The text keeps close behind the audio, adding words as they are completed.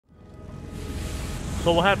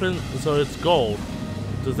So what happened? So it's gold.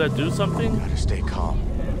 Does that do something? Gotta stay calm.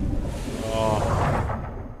 Oh.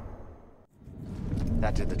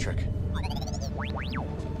 That did the trick.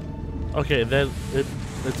 Okay, then it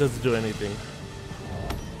doesn't do anything.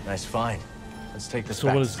 Nice find. Let's take this So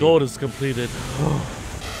back when to its Z. gold is completed.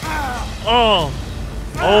 Oh!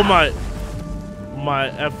 Oh my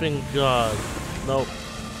effing god. Nope.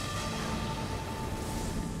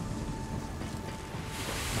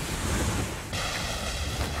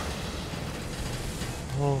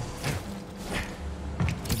 Oh.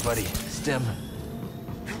 Hey buddy, stim.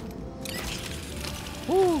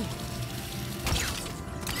 Woo.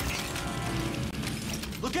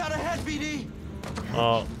 Look out ahead, BD!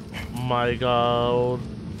 Oh my god.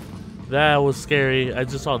 That was scary. I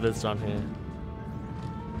just saw this down here.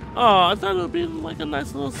 Oh, I thought it would be like a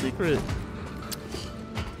nice little secret.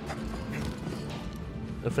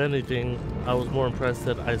 If anything, I was more impressed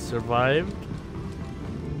that I survived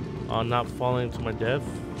on not falling to my death.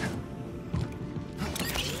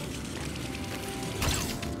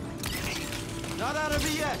 Not out of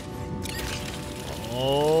it yet!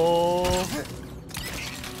 Oh.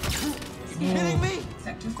 Hitting me?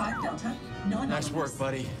 Sector 5 Delta, no anomalies. Nice work,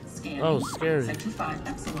 buddy. Scanning. That was scary. Sector 5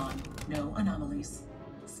 Epsilon, no anomalies.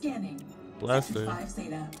 Scanning. Blaster. Sector 5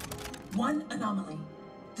 Zeta, one anomaly.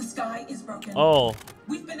 The sky is broken. Oh.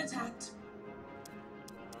 We've been attacked.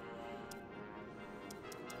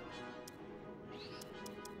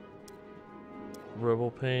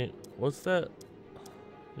 Rebel paint. What's that?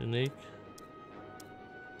 Unique?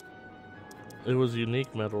 It was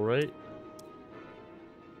unique metal, right?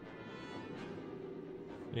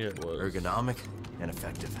 Yeah, it was. Ergonomic and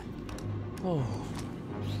effective. Oh.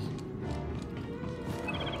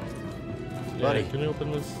 Buddy. Yeah, can you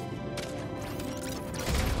open this?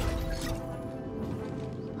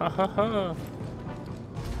 Ha ha ha.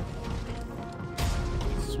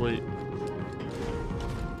 Sweet.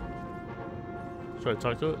 Should I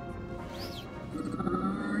talk to it?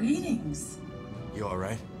 Greetings. You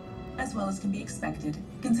alright? As well as can be expected,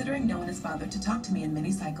 considering no one has bothered to talk to me in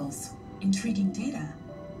many cycles. Intriguing data.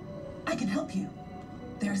 I can help you.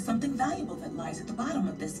 There is something valuable that lies at the bottom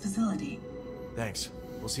of this facility. Thanks.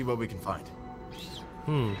 We'll see what we can find.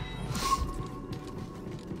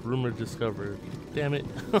 Rumor discovered. Damn it.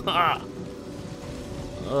 Ugh.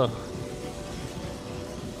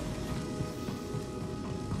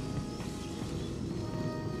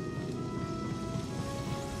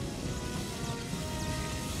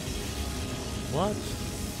 What?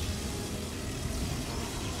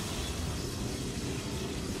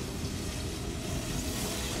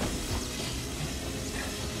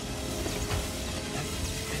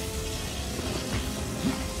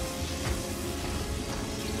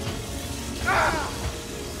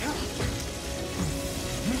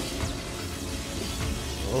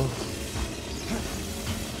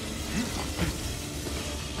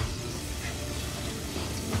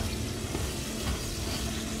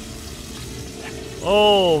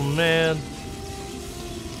 Oh man.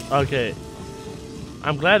 Okay.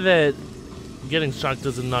 I'm glad that getting shocked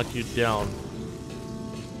doesn't knock you down.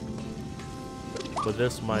 But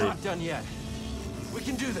this might. Not done yet. We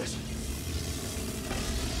can do this.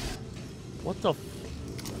 What the f—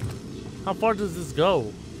 how far does this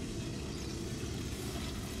go?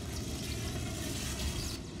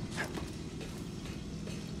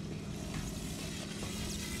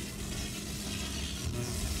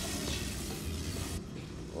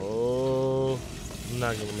 Oh, I'm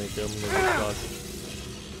not gonna make it. I'm gonna get stuck.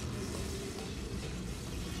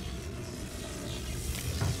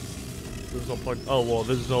 There's no point. Oh well,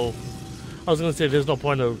 there's no. I was gonna say there's no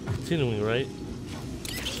point of continuing, right?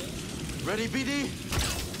 Ready, BD?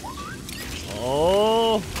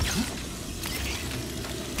 Oh.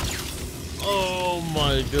 Oh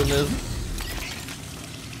my goodness.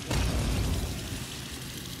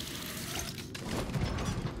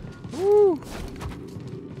 Woo.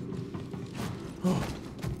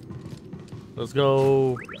 Let's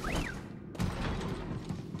go.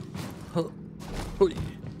 Huh. Hoi.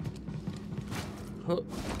 Huh.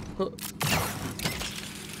 Huh.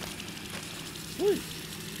 Wait.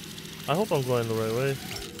 I hope I'm going the right way.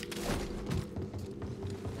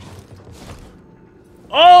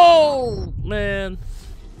 Oh man.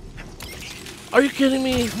 Are you kidding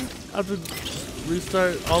me? I have to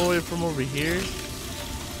restart all the way from over here?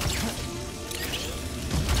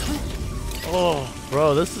 Oh,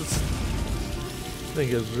 bro, this thing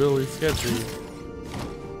is really sketchy.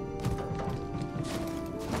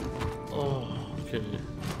 Oh, okay.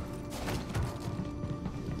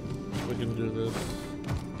 We can do this.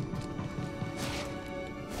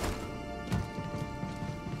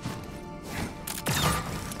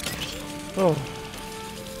 Oh.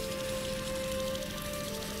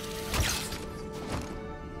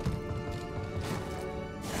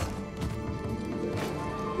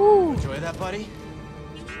 Woo. Enjoy that, buddy?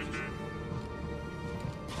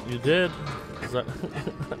 You did? Is that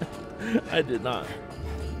I did not.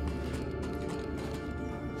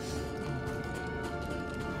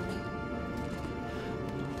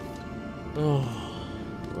 Oh,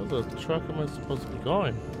 where the truck am I supposed to be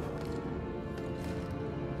going?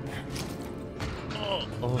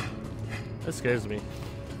 Oh, that scares me.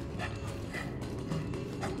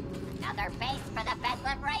 Another base for the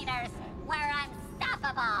Bedlam Raiders. We're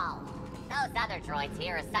unstoppable. Those other droids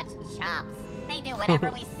here are such chumps. They do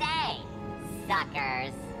whatever we say.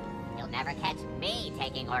 Suckers. You'll never catch me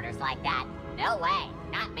taking orders like that. No way.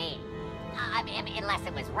 Not me. Unless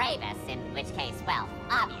it was Rayvis, in which case, well,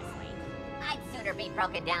 obviously. I'd sooner be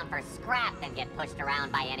broken down for scrap than get pushed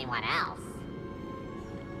around by anyone else.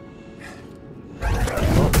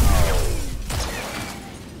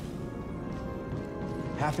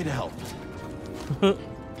 Happy to help.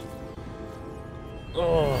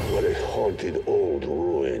 Oh. What a haunted old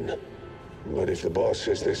ruin. But if the boss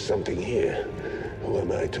says there's something here, who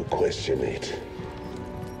am I to question it?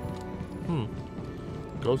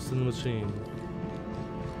 Ghost in the machine.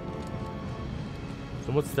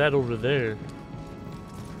 And what's that over there?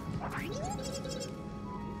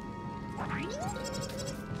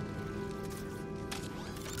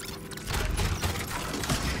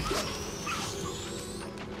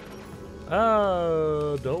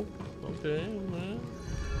 Dope. Okay, man.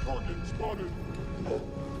 Oh,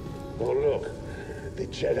 look. The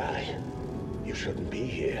Jedi. You shouldn't be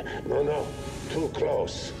here. No. Too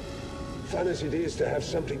close. Fun as it is to have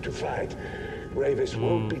something to fight, Rayvis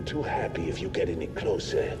won't be too happy if you get any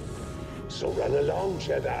closer. So run along,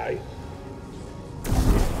 Jedi.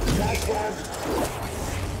 That one.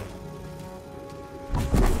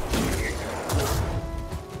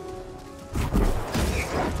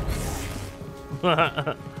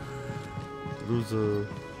 Loser.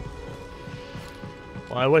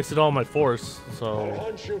 Well, I wasted all my force, I'll so.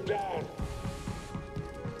 hunt you down.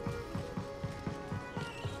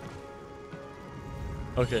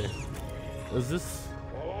 Okay. Is this?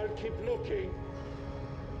 Oh, I'll keep looking.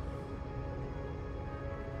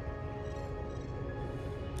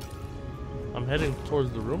 I'm heading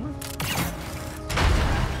towards the rumor?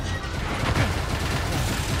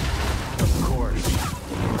 Of course.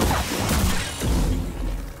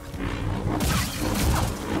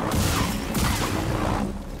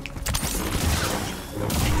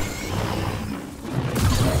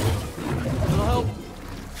 Little help.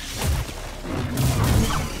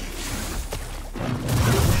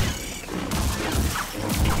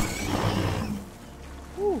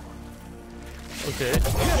 Whew. Okay.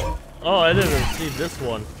 Oh, I didn't even see this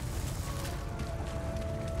one.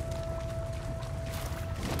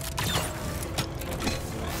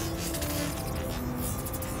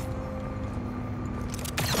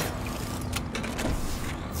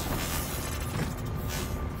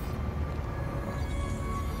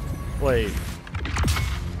 Wait.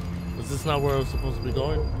 Is this not where I was supposed to be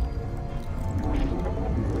going?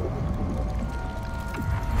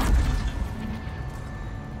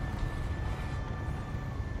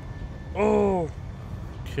 Oh.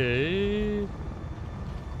 Okay.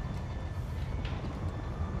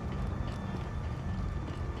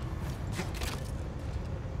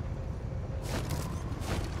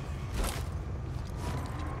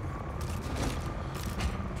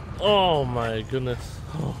 Oh my goodness.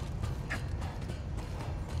 Oh.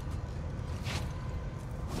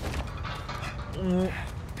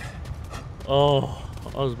 Oh,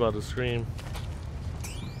 I was about to scream.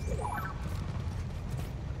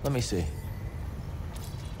 Let me see.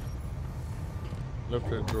 Left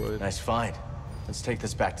her droid. Nice find. Let's take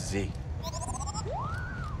this back to Z.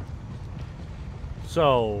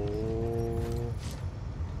 So,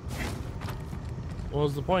 what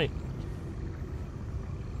was the point?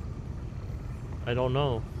 I don't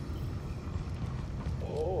know.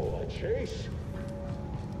 Oh, a chase.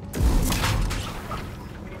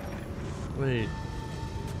 Wait.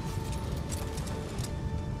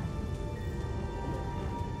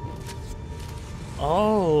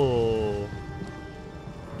 Oh.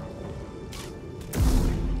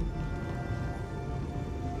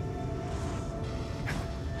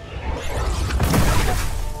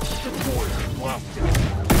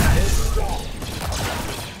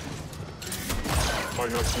 I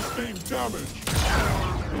have sustained damage.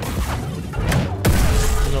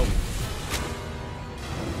 No.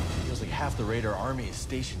 Feels like half the Raider army is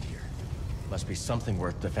stationed here. Must be something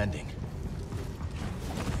worth defending.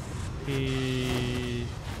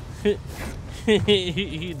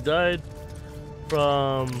 He died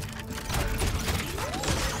from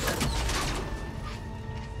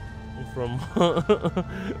from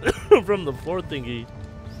the floor thingy.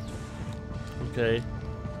 Okay.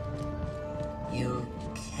 You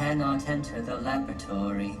cannot enter the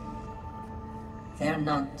laboratory. They're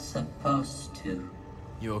not supposed to.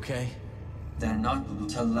 You okay? They're not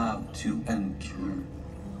allowed to enter.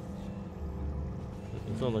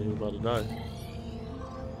 It sounds like he's about to die.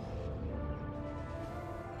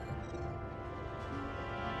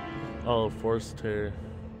 Oh, force tear.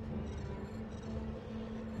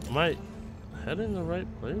 Am I heading in the right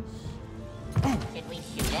place? Should we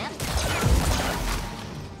shoot him?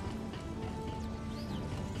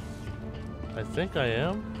 I think I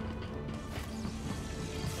am.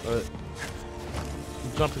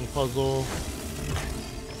 Jumping puzzle.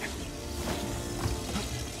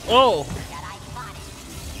 Oh! Jedi spotted.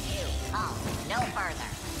 You, halt, no further.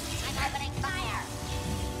 I'm opening fire.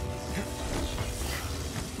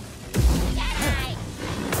 Jedi!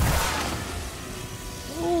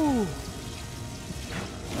 Ooh.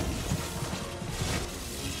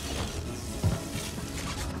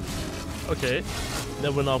 Okay,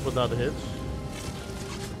 that went off without a hitch.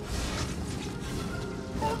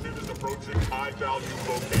 Target is approaching high-value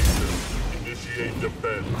location. Initiate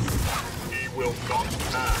defense. He will not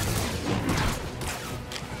pass.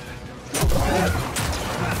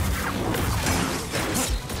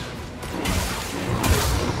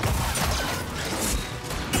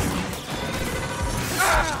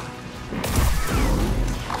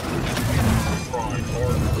 Try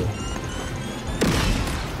harder.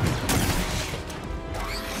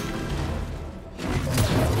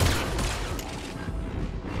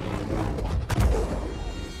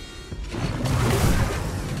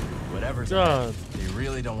 God. They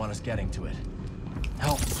really don't want us getting to it.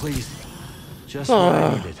 Help, please. Just what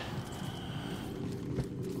I needed.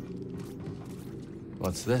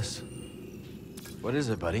 What's this? What is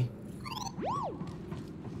it, buddy?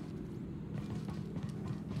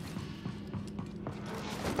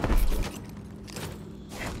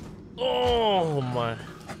 Oh my.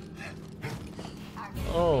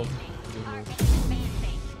 Oh. Target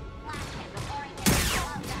advancing. Blast him before he gets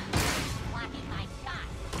closer. Blocking my shot.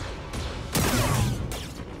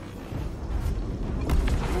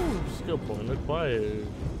 Ooh, skill point acquired.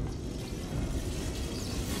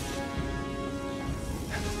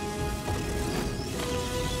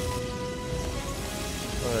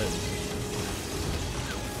 Alright.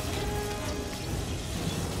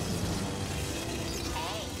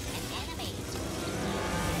 Hey, an enemy.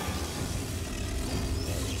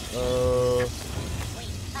 We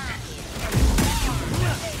caught you.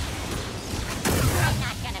 I'm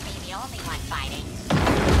not gonna be the only one fighting.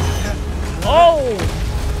 Oh!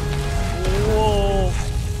 Whoa!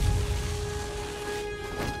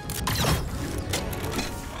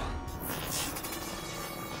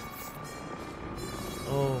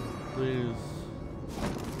 Oh, please.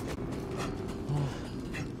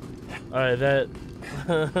 Alright, that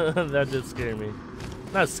that did scare me.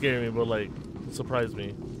 Not scare me, but like surprise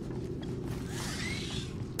me.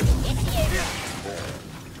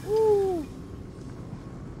 Woo!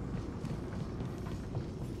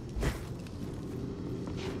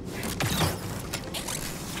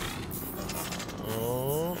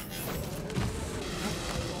 Oh.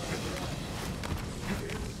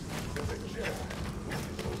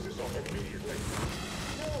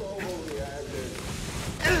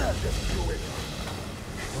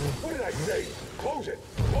 What did I say? Close it!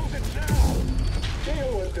 Close it now!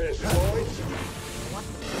 Deal with this, boys!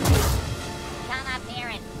 Come up here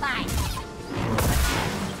and fight.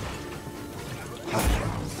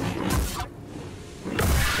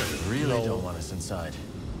 They really don't want us inside.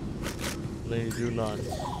 They do not.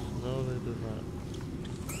 No, they do not.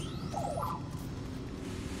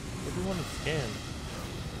 What do you want to scan?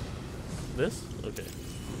 This? Okay.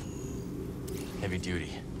 Heavy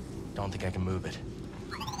duty. Don't think I can move it.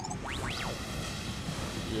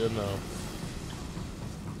 Yeah, no.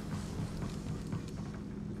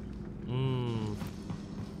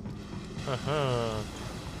 Haha.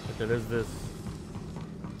 Okay, there's this.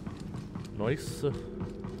 Nice. I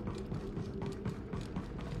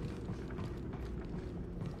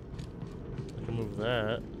can move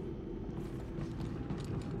that.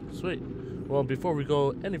 Sweet. Well, before we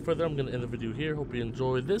go any further, I'm going to end the video here. Hope you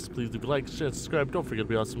enjoyed this. Please leave a like, share, and subscribe. Don't forget to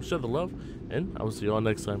be awesome. Share the love. And I will see you all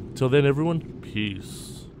next time. Till then, everyone,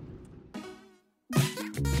 peace.